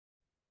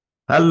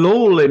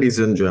Hello, ladies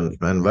and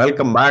gentlemen.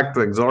 Welcome back to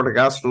Exotic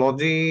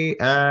Astrology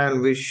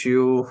and wish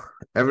you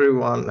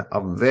everyone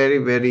a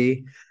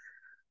very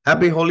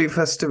happy holy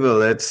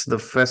festival. It's the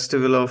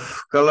festival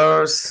of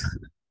colors,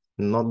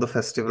 not the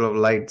festival of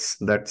lights.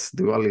 That's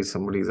Diwali.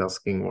 Somebody's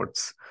asking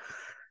what's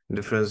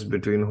difference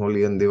between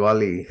Holi and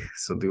Diwali.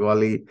 So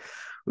Diwali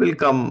will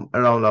come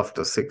around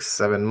after 6,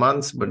 7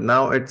 months, but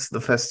now it's the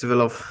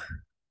festival of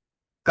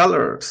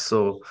colors.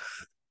 So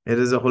it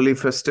is a holy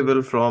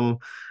festival from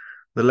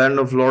the land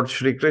of Lord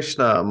Shri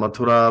Krishna,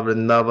 Mathura,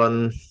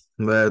 Vrindavan,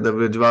 where the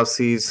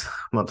Vrijvasis,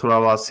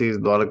 Mathuravasis,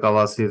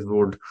 Dwarkavasis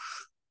would,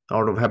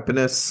 out of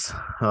happiness,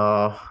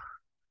 uh,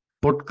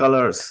 put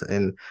colors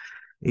in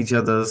each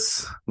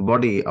other's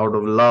body out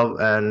of love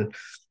and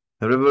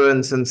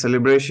reverence and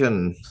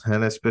celebration.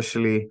 And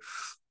especially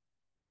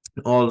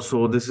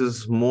also, this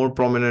is more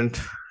prominent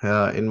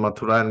in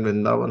Mathura and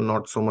Vrindavan,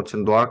 not so much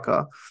in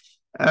Dwarka.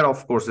 And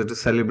of course, it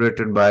is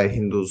celebrated by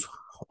Hindus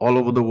all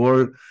over the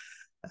world.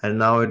 And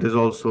now it is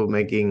also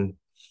making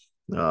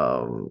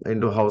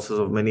into houses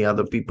of many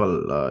other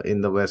people in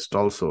the West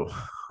also.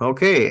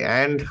 Okay,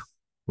 and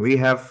we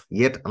have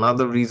yet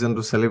another reason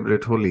to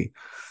celebrate Holi.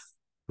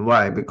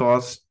 Why?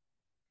 Because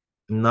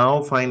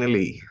now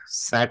finally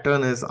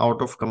Saturn is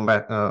out of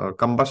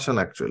combustion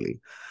actually.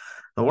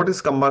 Now, what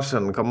is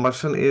combustion?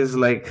 Combustion is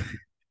like,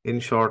 in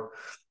short,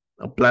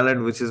 a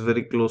planet which is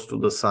very close to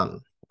the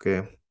sun.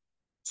 Okay,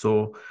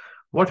 so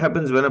what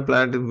happens when a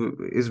planet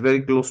is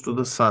very close to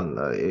the sun?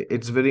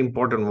 It's very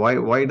important.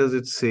 Why does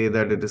it say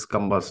that it is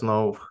combust?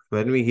 Now,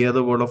 when we hear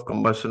the word of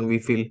combustion, we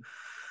feel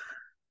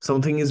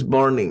something is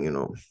burning.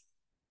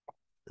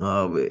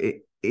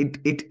 It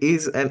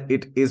is and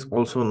it is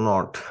also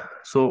not.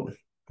 So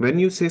when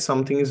you say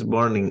something is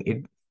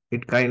burning,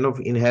 it kind of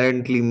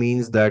inherently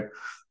means that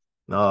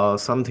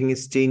something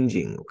is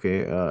changing.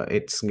 Okay,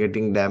 it's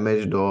getting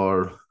damaged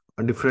or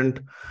a different,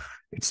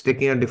 it's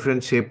taking a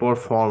different shape or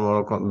form,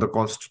 or the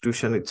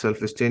constitution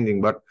itself is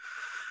changing. But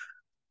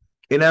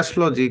in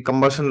astrology,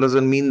 combustion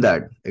doesn't mean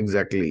that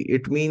exactly.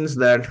 It means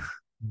that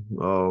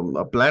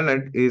a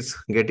planet is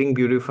getting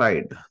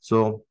purified.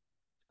 So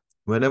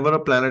whenever a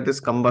planet is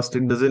combust,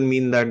 it doesn't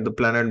mean that the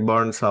planet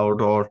burns out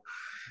or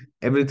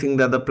everything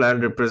that the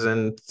planet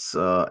represents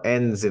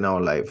ends in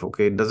our life.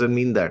 Okay, it doesn't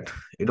mean that.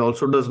 It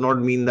also does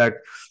not mean that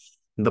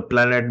the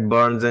planet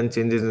burns and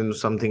changes into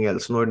something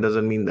else. No, it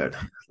doesn't mean that.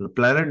 The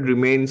planet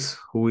remains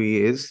who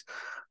he is.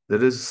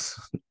 There is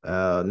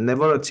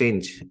never a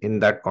change in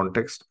that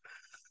context.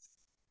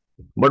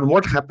 But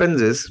what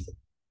happens is,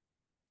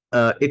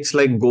 it's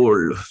like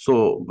gold.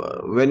 So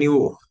when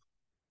you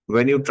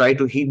try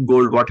to heat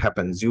gold, what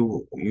happens?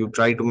 You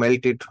try to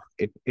melt it.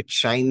 It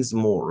shines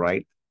more,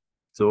 right?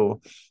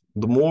 So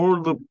the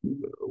more the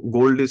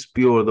gold is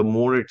pure, the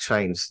more it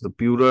shines. The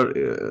purer,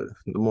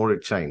 the more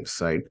it shines,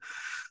 right?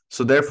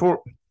 So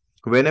therefore,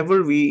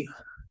 whenever we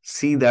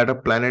see that a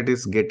planet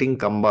is getting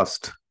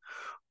combust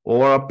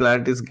or a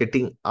planet is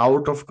getting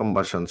out of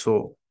combustion,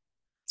 so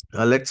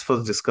let's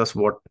first discuss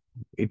what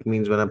it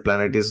means when a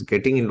planet is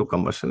getting into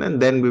combustion,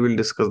 and then we will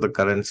discuss the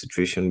current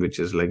situation, which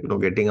is like,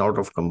 getting out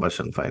of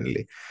combustion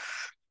finally.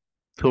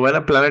 So when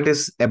a planet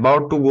is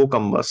about to go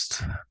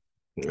combust,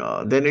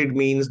 then it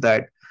means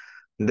that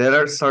there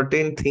are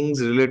certain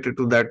things related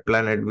to that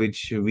planet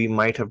which we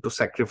might have to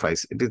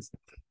sacrifice. It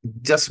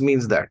just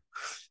means that.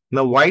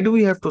 Now, why do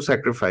we have to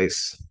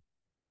sacrifice?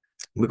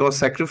 Because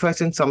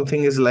sacrificing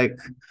something is like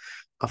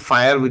a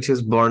fire which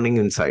is burning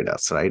inside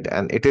us, right?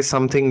 And it is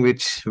something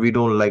which we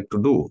don't like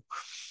to do.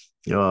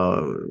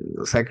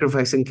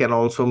 Sacrificing can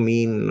also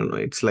mean,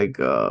 it's like,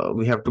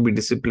 we have to be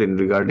disciplined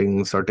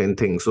regarding certain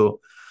things.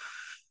 So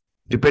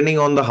depending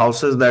on the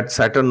houses that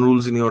Saturn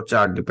rules in your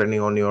chart,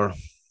 depending on your,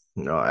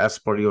 as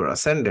per your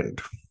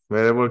ascendant,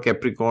 wherever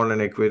Capricorn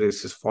and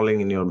Aquarius is falling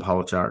in your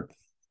Bhava chart,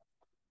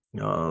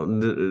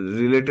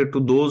 related to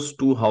those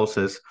two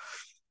houses,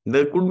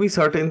 there could be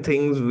certain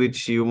things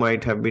which you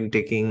might have been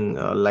taking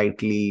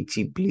lightly,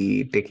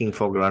 cheaply, taking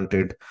for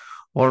granted,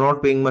 or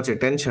not paying much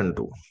attention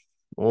to,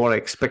 or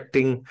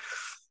expecting,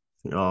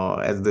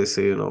 as they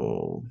say,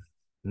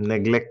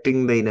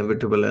 neglecting the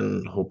inevitable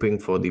and hoping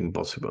for the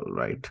impossible,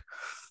 right?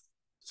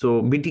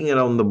 So beating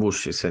around the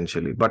bush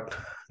essentially. But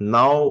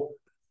now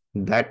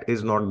that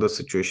is not the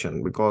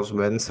situation, because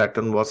when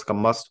Saturn was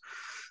combust,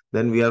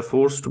 then we are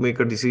forced to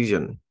make a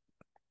decision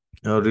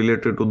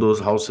related to those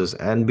houses.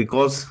 And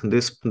because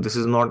this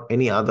is not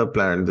any other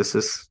planet, this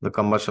is the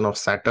combustion of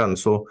Saturn.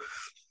 So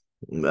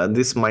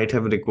this might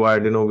have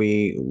required,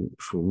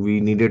 we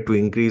needed to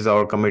increase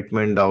our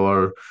commitment,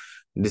 our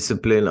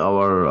discipline,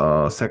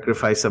 our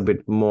sacrifice a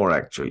bit more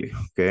actually.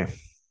 Okay,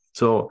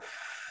 so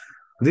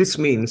this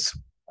means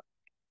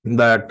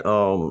that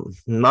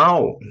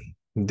now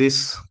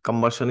this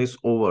combustion is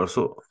over.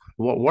 So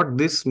what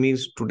this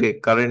means today,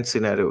 current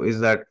scenario, is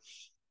that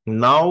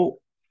now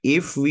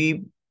if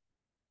we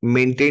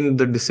maintain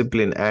the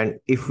discipline and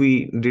if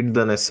we did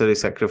the necessary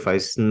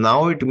sacrifice,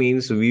 now it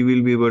means we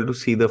will be able to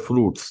see the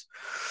fruits.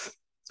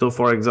 So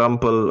for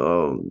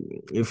example,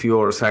 if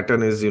your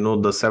Saturn is,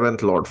 the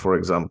seventh lord, for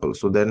example,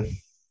 so then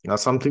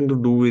something to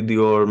do with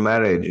your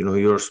marriage,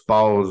 your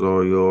spouse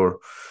or your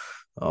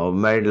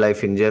married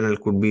life in general.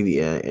 Could be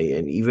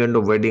an event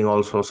of wedding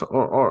also,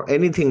 or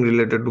anything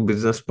related to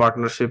business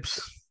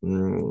partnerships.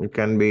 It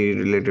can be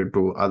related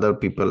to other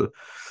people.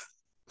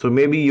 So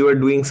maybe you are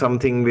doing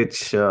something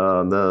which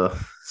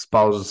the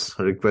spouse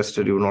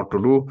requested you not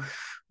to do,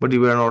 but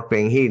you were not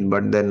paying heed.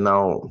 But then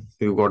now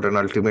you got an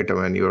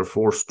ultimatum and you are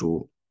forced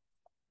to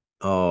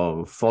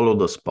follow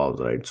the spouse,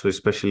 right? So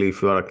especially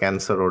if you are a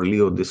Cancer or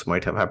Leo, this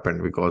might have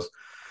happened, because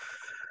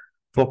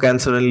for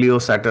Cancer and Leo,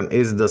 Saturn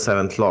is the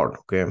seventh lord.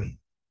 Okay.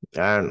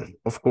 And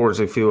of course,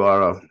 if you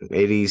are a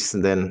Aries,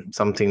 then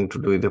something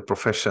to do with the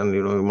profession,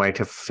 you might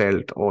have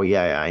felt, oh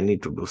yeah, I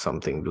need to do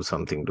something, do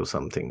something, do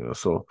something.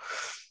 So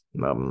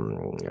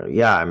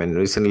yeah, I mean,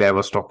 recently I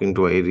was talking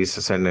to a Aries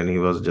ascendant, and he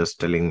was just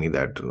telling me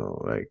that,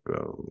 like,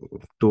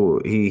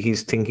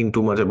 he's thinking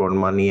too much about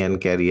money and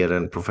career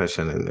and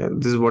profession,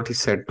 and this is what he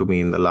said to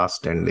me in the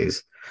last 10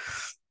 days.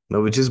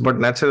 Now, which is but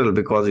natural,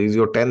 because he's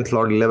your 10th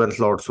lord, 11th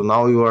lord. So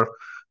now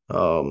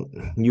um,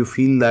 you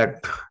feel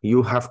that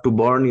you have to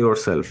burn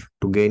yourself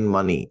to gain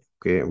money.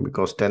 Okay,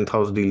 because 10th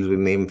house deals with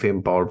name,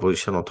 fame, power,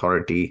 position,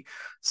 authority,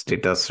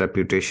 status,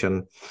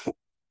 reputation,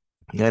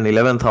 and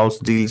 11th house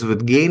deals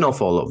with gain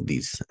of all of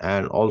these,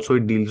 and also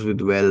it deals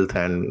with wealth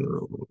and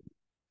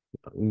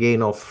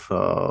gain of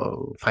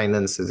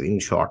finances, in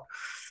short.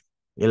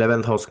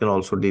 11th house can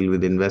also deal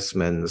with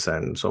investments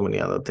and so many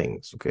other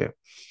things. Okay,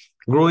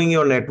 growing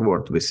your net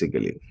worth,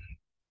 basically.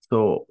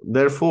 So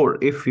therefore,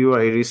 if you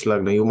are Aries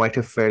Lagna, you might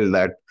have felt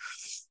that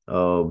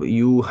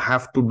you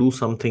have to do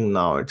something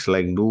now. It's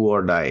like do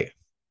or die,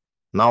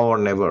 now or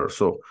never.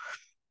 So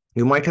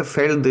you might have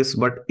felt this,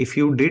 but if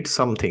you did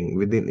something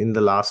within in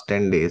the last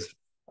 10 days,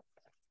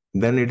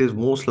 then it is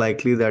most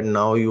likely that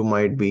now you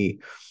might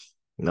be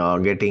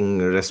getting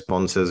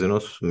responses.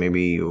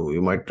 Maybe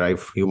you might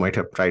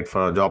have tried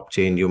for a job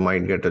change. You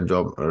might get a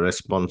job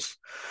response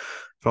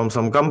from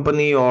some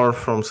company or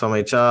from some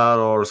HR,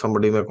 or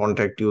somebody may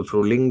contact you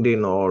through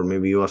LinkedIn, or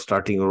maybe you are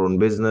starting your own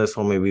business,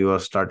 or maybe you are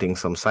starting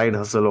some side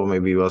hustle, or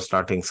maybe you are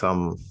starting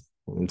some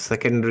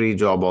secondary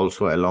job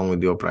also along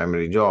with your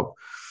primary job.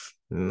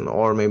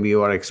 Or maybe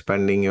you are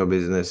expanding your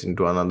business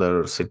into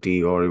another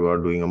city, or you are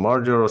doing a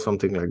merger or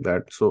something like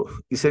that. So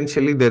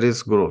essentially there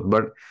is growth.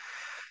 But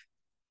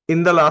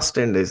in the last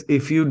 10 days,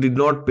 if you did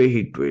not pay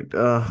heed to it,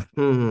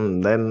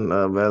 then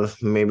well,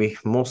 maybe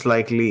most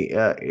likely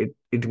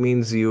it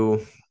means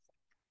you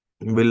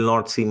will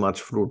not see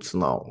much fruits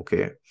now.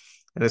 Okay.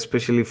 And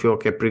especially if you're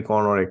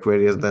Capricorn or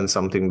Aquarius, then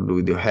something to do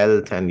with your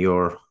health and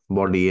your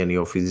body and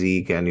your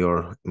physique and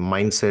your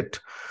mindset.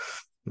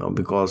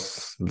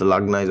 Because the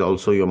Lagna is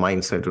also your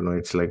mindset.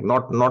 It's like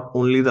not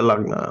only the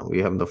Lagna. We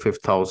have the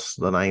fifth house,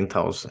 the ninth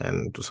house,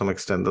 and to some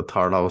extent the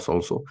third house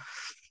also.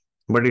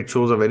 But it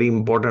shows a very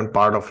important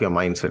part of your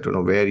mindset,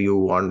 where you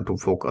want to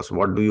focus,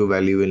 what do you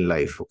value in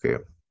life. Okay.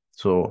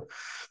 So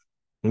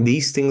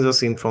these things are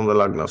seen from the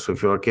Lagna. So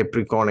if you're a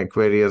Capricorn,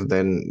 Aquarius,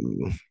 then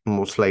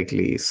most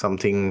likely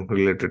something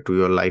related to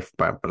your life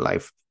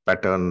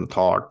pattern,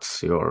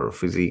 thoughts, your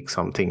physique,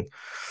 something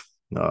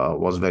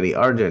was very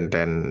urgent,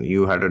 and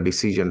you had a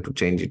decision to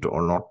change it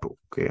or not to.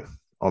 Okay.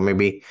 Or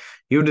maybe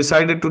you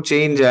decided to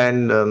change,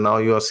 and now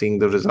you are seeing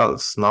the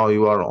results. Now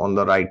you are on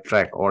the right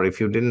track. Or if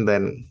you didn't,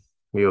 then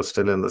you're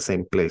still in the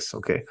same place.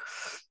 Okay.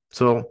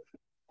 So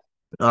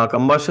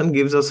combustion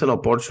gives us an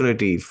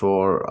opportunity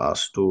for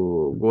us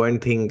to go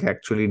and think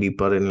actually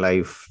deeper in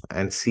life,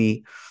 and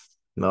see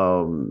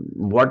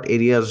what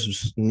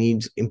areas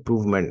needs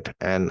improvement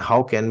and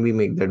how can we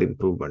make that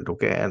improvement.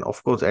 Okay. And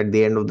of course, at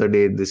the end of the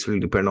day, this will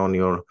depend on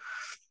your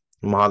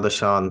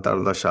Mahadasha,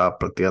 Antardasha,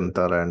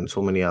 Pratyantar, and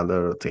so many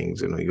other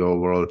things. Your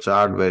overall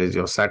chart, where is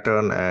your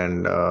Saturn,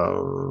 and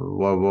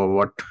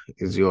what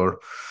is your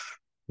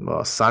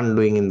Sun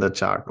doing in the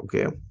chart.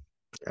 Okay.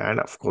 And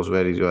of course,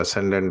 where is your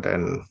ascendant,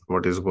 and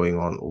what is going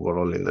on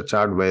overall in the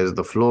chart, where is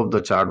the flow of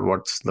the chart,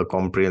 what's the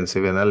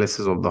comprehensive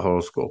analysis of the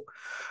horoscope,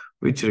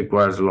 which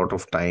requires a lot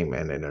of time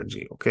and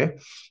energy. Okay.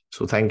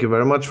 So thank you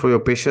very much for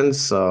your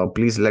patience.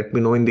 Please let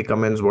me know in the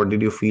comments, what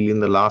did you feel in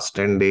the last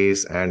 10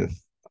 days, and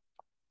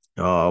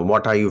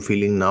what are you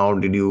feeling now?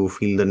 Did you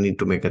feel the need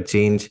to make a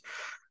change?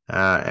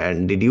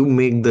 And did you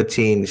make the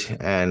change,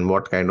 and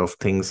what kind of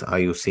things are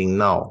you seeing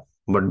now?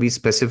 But be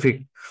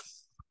specific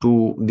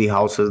to the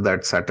houses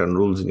that Saturn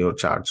rules in your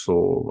chart.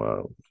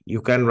 So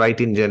you can write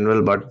in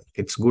general, but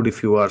it's good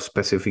if you are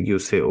specific. You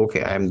say,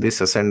 okay, I am this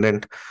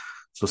ascendant.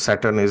 So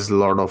Saturn is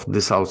lord of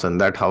this house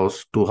and that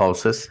house, two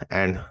houses.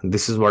 And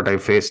this is what I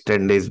faced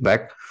 10 days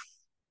back.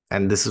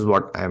 And this is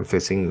what I am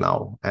facing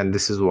now. And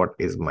this is what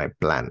is my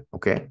plan.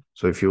 Okay.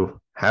 So if you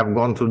have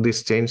gone through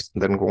this change,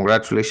 then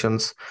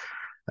congratulations.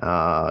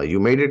 You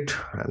made it.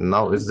 And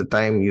now is the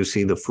time you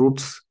see the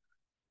fruits.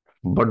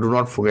 But do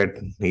not forget,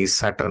 he's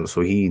Saturn,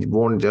 so he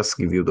won't just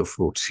give you the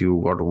fruits.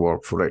 You got to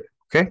work for it.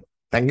 Okay.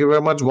 Thank you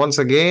very much once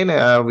again.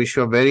 I wish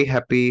you a very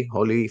happy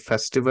Holi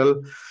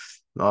festival.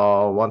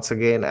 once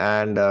again,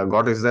 and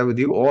God is there with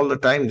you all the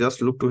time.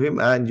 Just look to him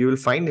and you will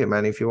find him.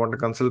 And if you want a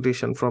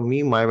consultation from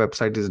me, my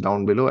website is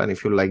down below. And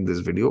if you like this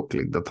video,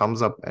 click the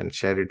thumbs up and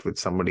share it with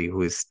somebody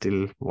who is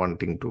still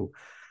wanting to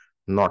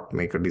not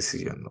make a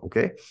decision.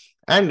 Okay,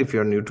 and if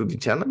you're new to the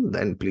channel,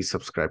 then please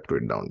subscribe to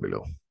it down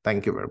below.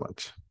 Thank you very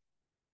much.